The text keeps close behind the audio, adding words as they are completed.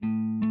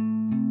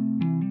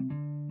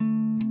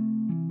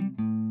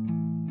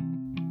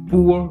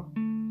Poor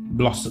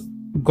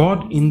Blossom.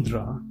 God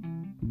Indra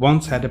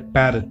once had a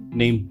parrot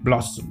named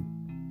Blossom.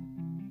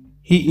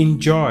 He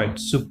enjoyed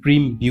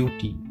supreme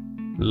beauty,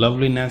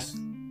 loveliness,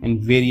 and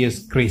various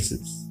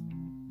graces.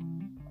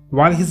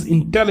 While his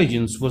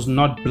intelligence was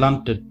not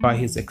blunted by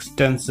his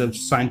extensive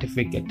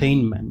scientific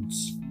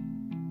attainments,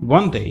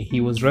 one day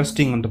he was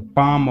resting on the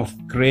palm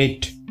of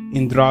great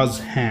Indra's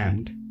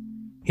hand,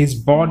 his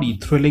body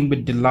thrilling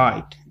with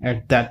delight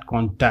at that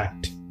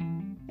contact,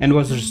 and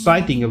was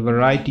reciting a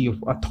variety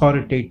of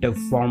authoritative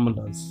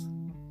formulas,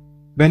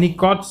 when he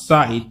caught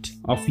sight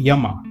of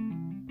Yama,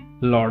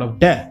 Lord of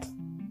Death,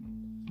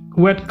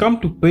 who had come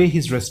to pay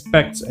his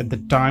respects at the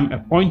time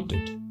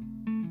appointed.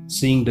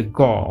 Seeing the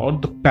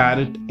god, the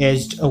parrot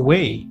edged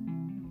away,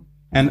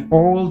 and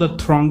all the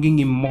thronging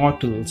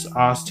immortals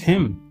asked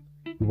him,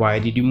 "Why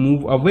did you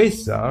move away,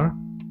 sir?"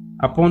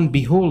 upon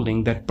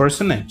beholding that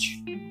personage.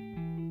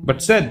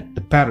 But said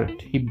the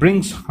parrot, "He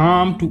brings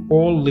harm to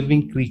all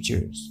living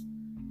creatures.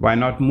 Why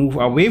not move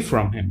away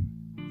from him?"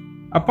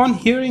 Upon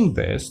hearing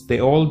this, they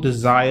all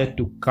desired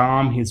to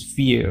calm his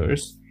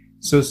fears,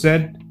 so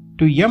said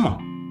to Yama,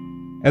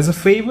 "As a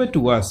favor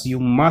to us, you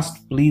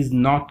must please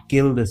not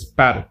kill this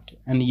parrot."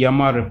 And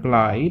Yama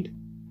replied,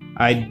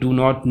 "I do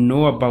not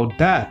know about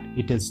that.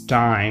 It is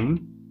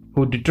Time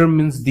who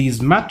determines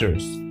these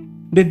matters."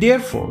 They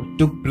therefore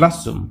took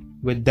Blossom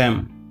with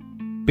them,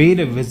 paid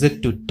a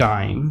visit to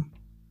Time,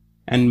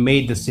 and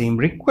made the same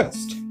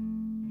request.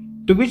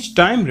 To which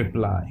Time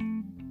replied,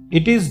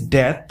 "It is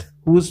Death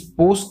who is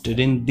posted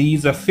in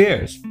these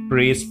affairs.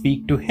 Pray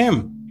speak to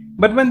him."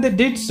 But when they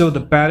did so,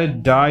 the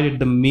parrot died at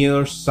the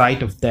mere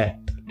sight of death,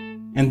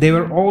 and they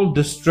were all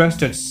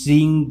distressed at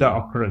seeing the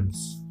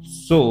occurrence,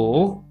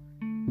 so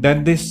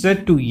that they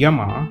said to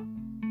Yama,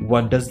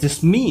 "What does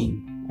this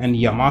mean?" And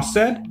Yama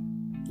said,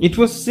 "It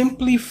was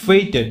simply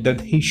fated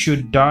that he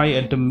should die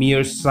at the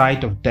mere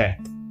sight of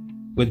death."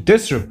 With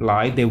this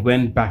reply, they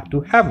went back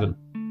to heaven.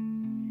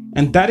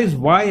 And that is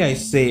why I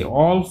say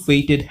all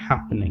fated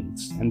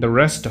happenings and the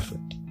rest of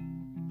it.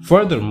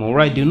 Furthermore,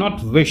 I do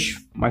not wish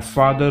my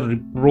father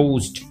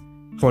reproached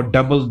for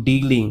double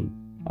dealing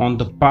on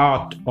the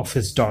part of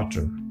his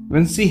daughter.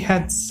 When she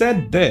had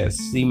said this,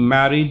 she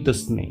married the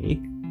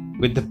snake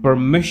with the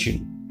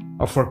permission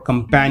of her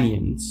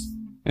companions,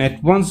 and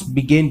at once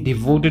began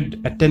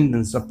devoted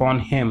attendance upon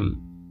him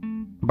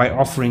by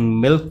offering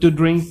milk to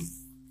drink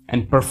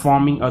and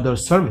performing other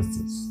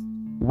services.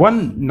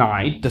 One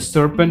night the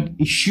serpent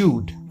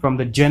issued from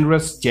the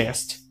generous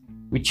chest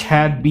which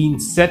had been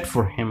set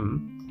for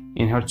him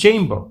in her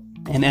chamber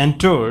and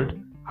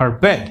entered her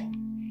bed.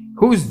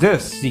 "Who is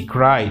this?" she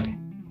cried.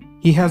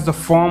 "He has the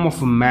form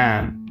of a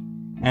man."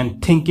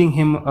 And thinking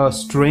him a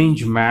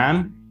strange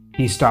man,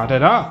 he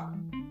started up,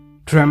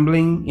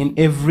 trembling in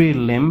every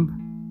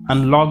limb,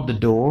 unlocked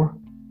the door,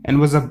 and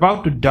was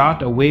about to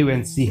dart away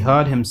when she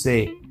heard him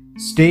say,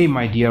 "Stay,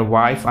 my dear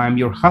wife, I am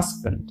your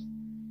husband."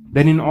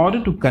 Then, in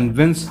order to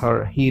convince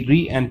her, he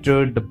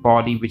re-entered the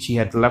body which he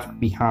had left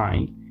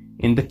behind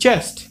in the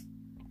chest,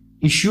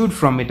 issued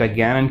from it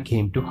again, and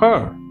came to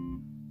her.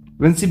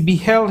 When she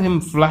beheld him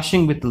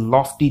flashing with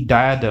lofty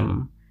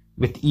diadem,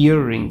 with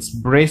earrings,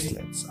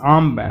 bracelets,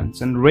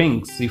 armbands, and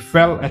rings, she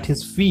fell at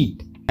his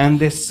feet, and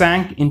they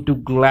sank into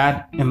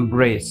glad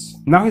embrace.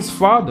 Now his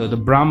father, the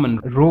Brahman,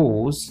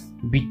 rose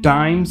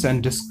betimes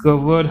and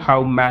discovered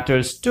how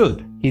matters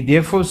stood. He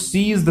therefore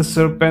seized the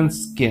serpent's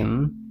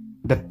skin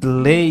that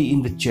lay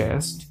in the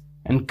chest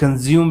and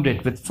consumed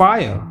it with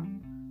fire,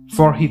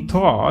 for he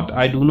thought,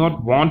 "I do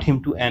not want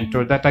him to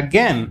enter that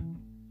again."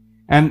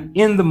 And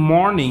in the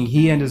morning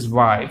he and his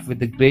wife, with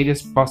the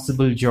greatest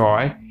possible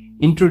joy,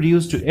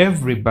 introduced to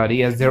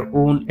everybody as their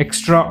own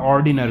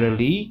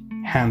extraordinarily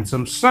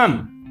handsome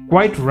son,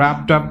 quite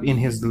wrapped up in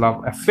his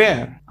love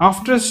affair.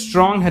 After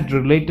Strong had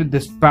related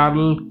this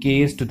parallel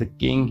case to the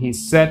king, he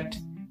set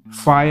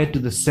fire to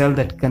the cell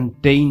that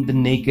contained the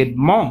naked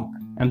monk.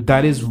 And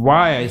that is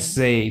why I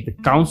say the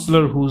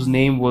counselor whose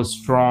name was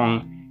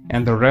Strong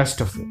and the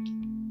rest of it.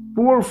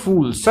 Poor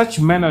fool,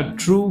 such men are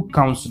true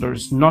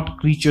counselors, not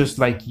creatures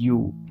like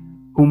you,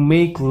 who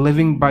make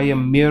living by a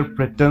mere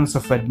pretense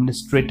of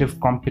administrative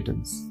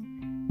competence.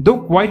 Though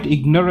quite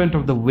ignorant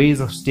of the ways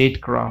of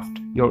statecraft,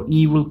 your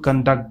evil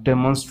conduct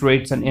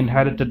demonstrates an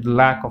inherited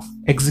lack of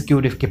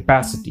executive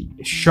capacity.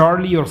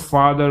 Surely your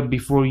father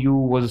before you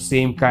was the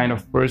same kind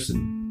of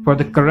person. For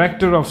the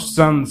character of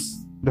sons,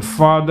 the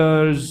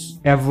fathers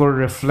ever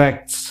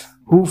reflects,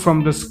 who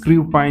from the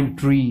screw pine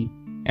tree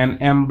an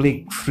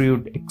amblic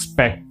fruit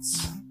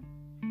expects.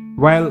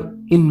 While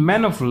in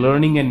men of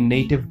learning and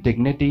native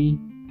dignity,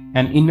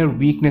 an inner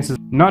weakness is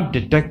not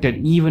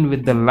detected even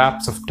with the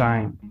lapse of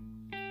time.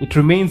 It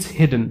remains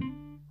hidden,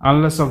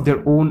 unless of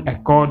their own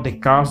accord they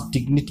cast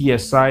dignity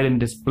aside and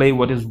display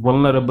what is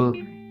vulnerable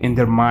in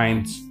their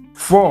minds.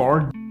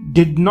 For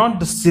did not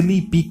the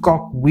silly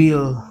peacock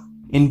wheel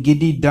in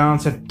giddy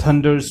dance at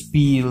thunder's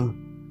peal,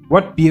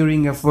 what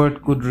peering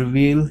effort could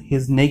reveal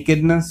his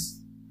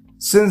nakedness?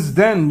 Since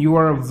then you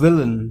are a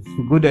villain,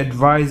 good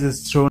advice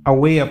is thrown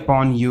away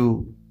upon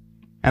you.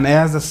 And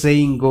as the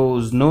saying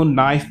goes, no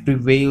knife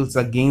prevails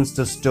against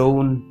a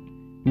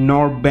stone,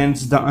 nor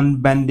bends the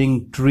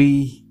unbending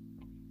tree.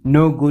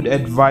 No good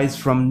advice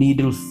from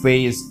needle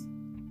face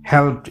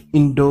helped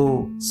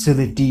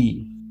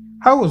indocility.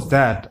 How was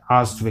that?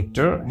 Asked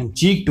Victor, and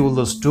Cheek told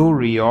the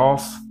story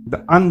of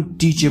the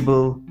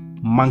unteachable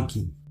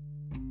monkey.